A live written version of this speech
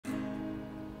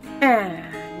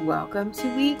And welcome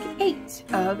to week 8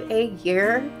 of a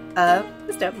year of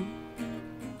wisdom.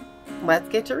 Let's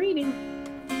get to reading.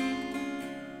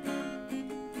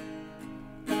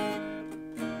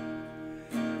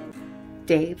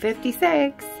 Day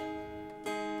 56.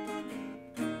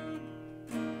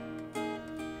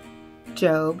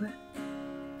 Job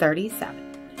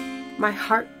 37. My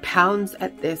heart pounds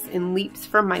at this and leaps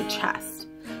from my chest.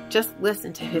 Just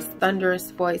listen to his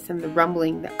thunderous voice and the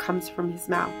rumbling that comes from his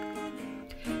mouth.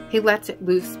 He lets it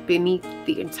loose beneath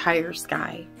the entire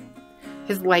sky,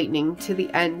 his lightning to the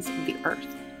ends of the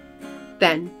earth.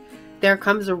 Then there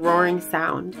comes a roaring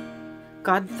sound.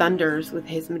 God thunders with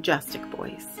his majestic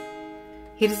voice.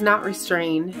 He does not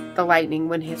restrain the lightning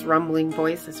when his rumbling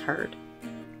voice is heard.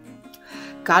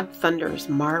 God thunders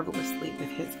marvelously with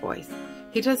his voice.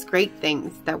 He does great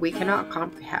things that we cannot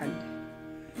comprehend.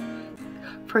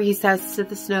 For he says to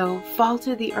the snow, "Fall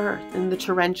to the earth," and the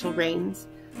torrential rains,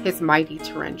 his mighty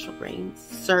torrential rains,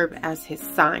 serve as his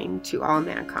sign to all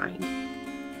mankind,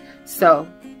 so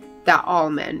that all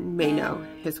men may know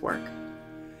his work.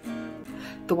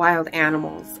 The wild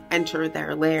animals enter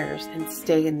their lairs and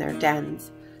stay in their dens.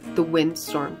 The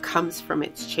windstorm comes from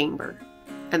its chamber,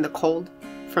 and the cold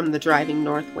from the driving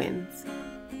north winds.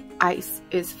 Ice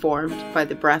is formed by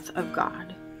the breath of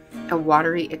God, and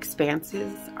watery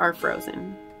expanses are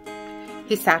frozen.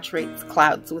 He saturates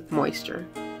clouds with moisture.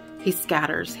 He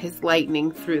scatters his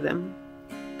lightning through them.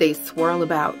 They swirl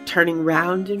about, turning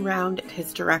round and round at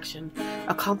his direction,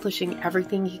 accomplishing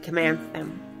everything he commands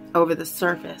them over the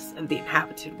surface of the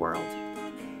inhabited world.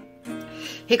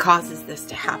 He causes this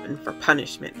to happen for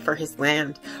punishment for his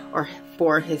land or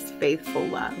for his faithful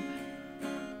love.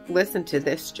 Listen to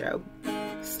this, Job.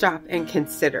 Stop and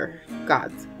consider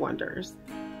God's wonders.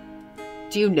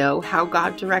 Do you know how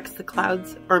God directs the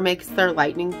clouds or makes their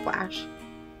lightning flash?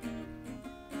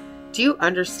 Do you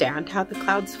understand how the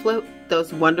clouds float,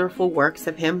 those wonderful works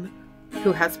of him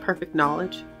who has perfect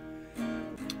knowledge?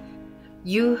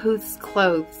 You whose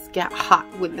clothes get hot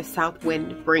when the south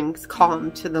wind brings calm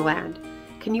to the land,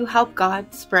 can you help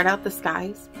God spread out the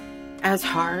skies as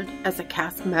hard as a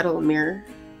cast metal mirror?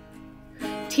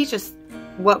 Teach us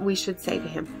what we should say to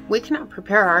him. We cannot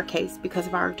prepare our case because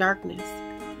of our darkness.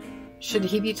 Should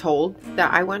he be told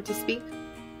that I want to speak?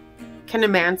 Can a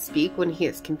man speak when he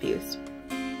is confused?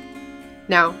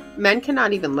 Now, men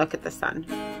cannot even look at the sun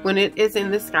when it is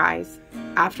in the skies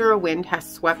after a wind has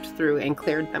swept through and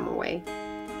cleared them away.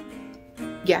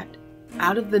 Yet,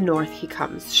 out of the north he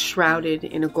comes, shrouded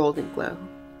in a golden glow.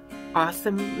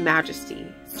 Awesome majesty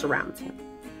surrounds him.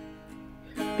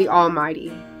 The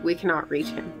Almighty, we cannot reach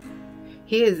him.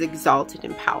 He is exalted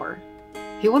in power.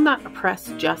 He will not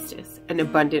oppress justice and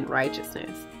abundant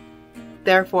righteousness.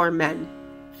 Therefore men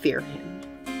fear him.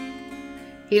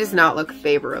 He does not look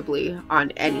favorably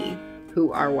on any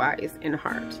who are wise in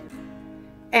heart.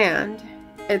 And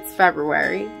it's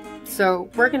February, so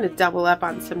we're going to double up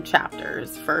on some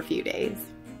chapters for a few days.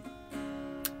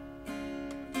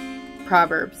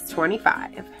 Proverbs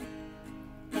 25.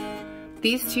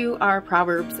 These two are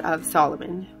Proverbs of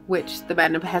Solomon, which the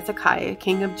men of Hezekiah,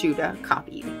 king of Judah,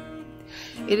 copied.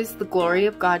 It is the glory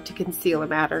of God to conceal a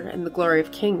matter, and the glory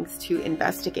of kings to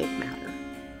investigate a matter.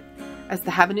 As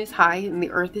the heaven is high and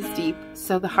the earth is deep,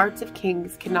 so the hearts of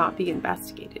kings cannot be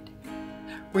investigated.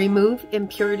 Remove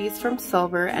impurities from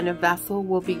silver, and a vessel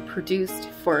will be produced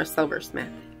for a silversmith.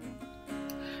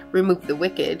 Remove the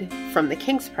wicked from the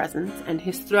king's presence, and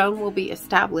his throne will be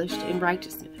established in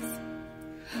righteousness.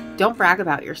 Don't brag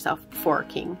about yourself before a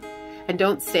king, and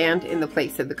don't stand in the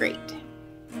place of the great.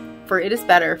 For it is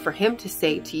better for him to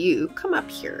say to you, "Come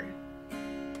up here,"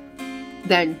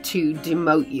 than to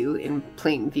demote you in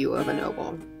plain view of a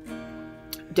noble.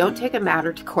 Don't take a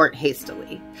matter to court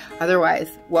hastily.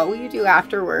 Otherwise, what will you do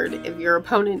afterward if your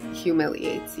opponent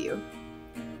humiliates you?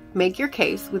 Make your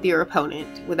case with your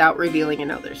opponent without revealing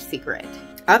another's secret.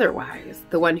 Otherwise,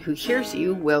 the one who hears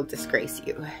you will disgrace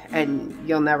you, and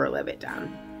you'll never live it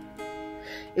down.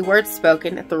 A word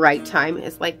spoken at the right time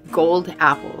is like gold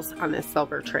apples on a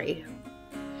silver tray.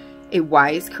 A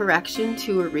wise correction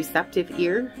to a receptive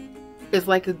ear is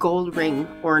like a gold ring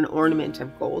or an ornament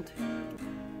of gold.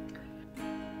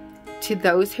 To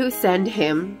those who send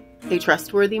him, a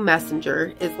trustworthy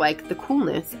messenger is like the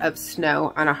coolness of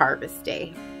snow on a harvest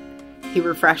day. He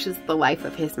refreshes the life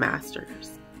of his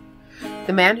masters.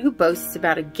 The man who boasts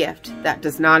about a gift that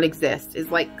does not exist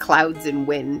is like clouds and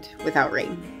wind without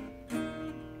rain.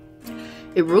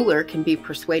 A ruler can be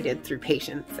persuaded through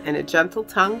patience, and a gentle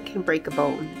tongue can break a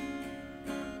bone.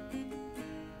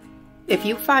 If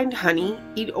you find honey,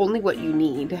 eat only what you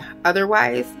need.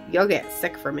 Otherwise, you'll get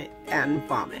sick from it and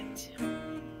vomit.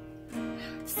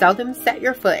 Seldom set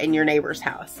your foot in your neighbor's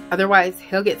house, otherwise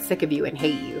he'll get sick of you and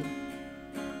hate you.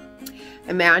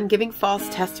 A man giving false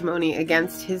testimony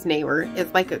against his neighbor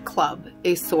is like a club,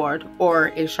 a sword, or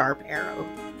a sharp arrow.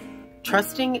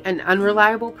 Trusting an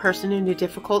unreliable person in a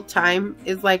difficult time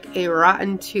is like a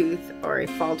rotten tooth or a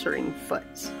faltering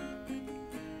foot.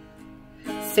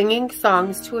 Singing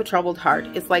songs to a troubled heart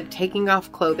is like taking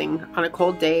off clothing on a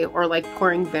cold day or like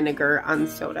pouring vinegar on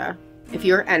soda. If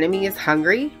your enemy is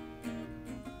hungry,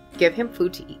 give him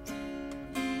food to eat.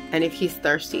 And if he's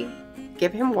thirsty,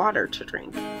 give him water to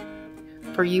drink.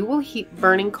 For you will heap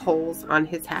burning coals on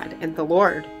his head, and the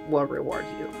Lord will reward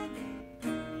you.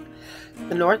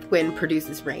 The north wind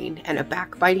produces rain, and a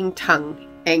backbiting tongue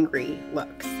angry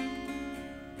looks.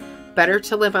 Better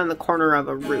to live on the corner of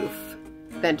a roof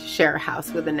than to share a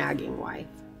house with a nagging wife.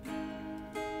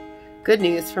 Good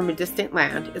news from a distant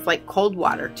land is like cold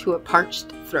water to a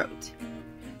parched throat.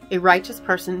 A righteous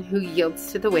person who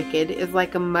yields to the wicked is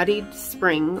like a muddied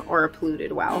spring or a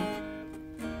polluted well.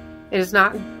 It is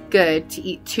not good to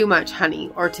eat too much honey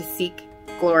or to seek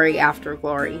glory after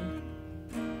glory.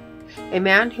 A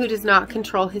man who does not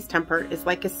control his temper is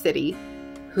like a city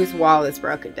whose wall is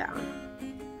broken down.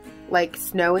 Like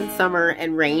snow in summer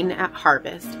and rain at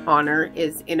harvest, honor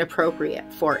is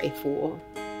inappropriate for a fool.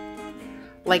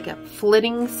 Like a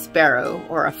flitting sparrow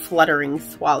or a fluttering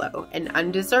swallow, an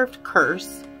undeserved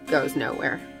curse goes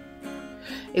nowhere.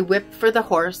 A whip for the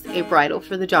horse, a bridle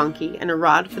for the donkey, and a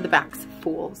rod for the backs of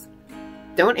fools.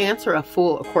 Don't answer a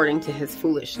fool according to his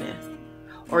foolishness,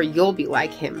 or you'll be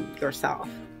like him yourself.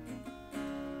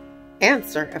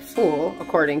 Answer a fool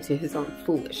according to his own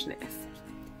foolishness,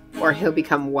 or he'll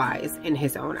become wise in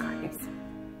his own eyes.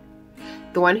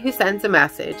 The one who sends a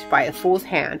message by a fool's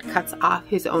hand cuts off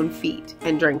his own feet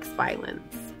and drinks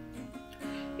violence.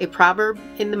 A proverb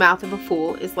in the mouth of a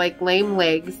fool is like lame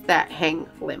legs that hang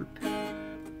limp.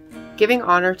 Giving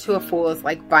honor to a fool is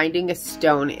like binding a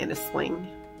stone in a sling.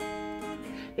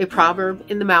 A proverb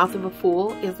in the mouth of a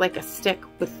fool is like a stick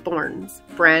with thorns,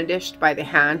 brandished by the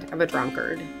hand of a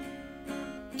drunkard.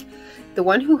 The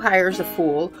one who hires a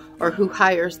fool, or who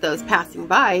hires those passing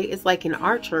by, is like an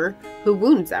archer who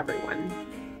wounds everyone.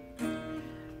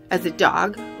 As a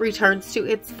dog returns to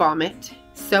its vomit,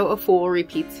 so a fool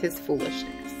repeats his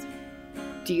foolishness.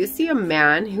 Do you see a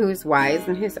man who is wise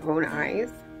in his own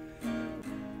eyes?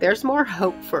 There's more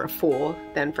hope for a fool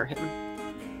than for him.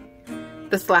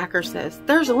 The slacker says,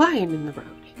 "There's a lion in the road,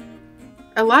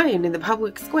 a lion in the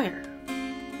public square."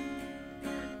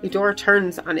 A door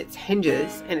turns on its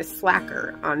hinges and a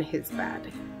slacker on his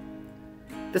bed.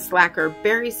 The slacker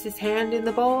buries his hand in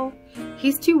the bowl.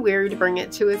 He's too weary to bring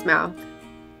it to his mouth.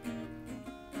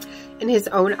 In his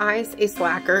own eyes, a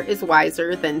slacker is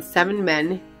wiser than 7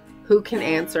 men who can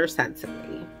answer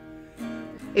sensibly.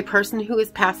 A person who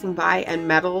is passing by and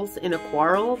meddles in a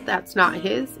quarrel that's not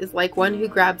his is like one who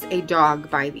grabs a dog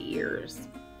by the ears.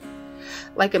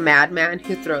 Like a madman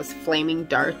who throws flaming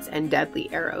darts and deadly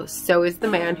arrows, so is the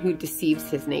man who deceives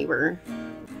his neighbor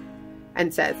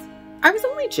and says, "I was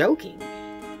only joking."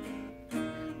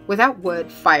 Without wood,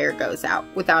 fire goes out.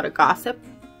 Without a gossip,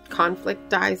 conflict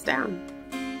dies down.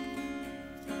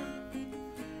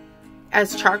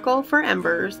 As charcoal for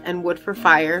embers and wood for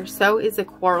fire, so is a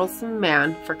quarrelsome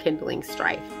man for kindling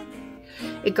strife.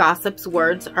 A gossip's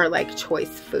words are like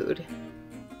choice food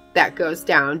that goes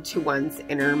down to one's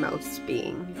innermost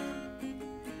being.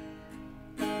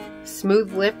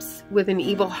 Smooth lips with an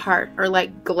evil heart are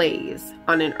like glaze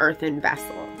on an earthen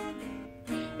vessel.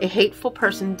 A hateful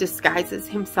person disguises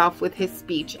himself with his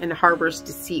speech and harbors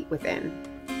deceit within.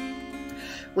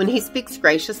 When he speaks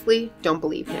graciously, don't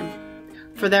believe him,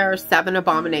 for there are 7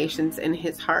 abominations in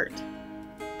his heart.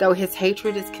 Though his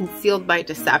hatred is concealed by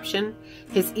deception,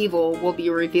 his evil will be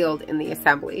revealed in the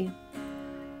assembly.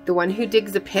 The one who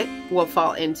digs a pit will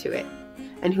fall into it,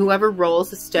 and whoever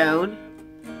rolls a stone,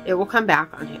 it will come back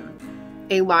on him.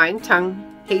 A lying tongue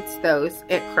hates those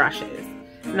it crushes,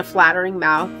 and a flattering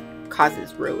mouth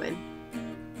causes ruin.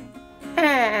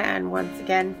 And once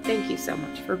again, thank you so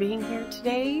much for being here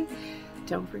today.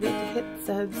 Don't forget to hit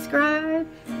subscribe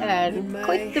and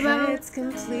click the bell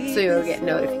so you'll get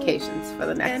notifications for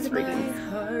the next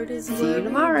readings. See you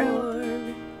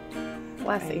tomorrow.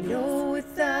 Blessings. I know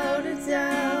without a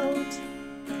doubt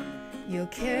you'll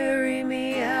carry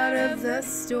me out of the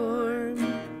storm.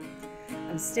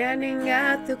 I'm standing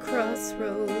at the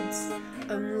crossroads.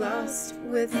 I'm lost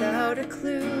without a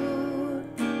clue.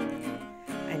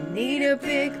 I need a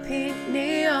big pink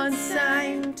neon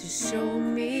sign to show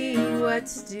me what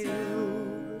to do.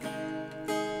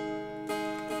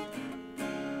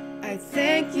 I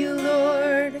thank you,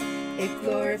 Lord. It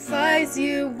glorifies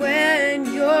you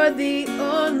when you're the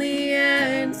only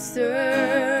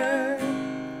answer.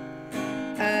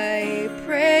 I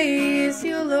praise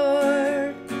you,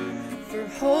 Lord, for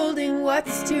holding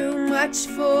what's too much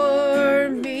for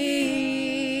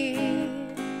me.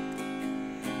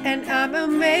 And I'm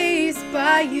amazed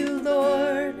by you,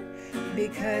 Lord,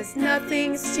 because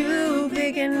nothing's too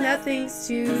big and nothing's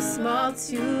too small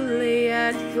to lay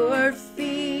at your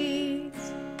feet.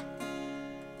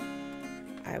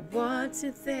 I want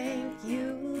to thank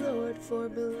you, Lord, for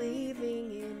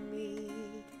believing in me.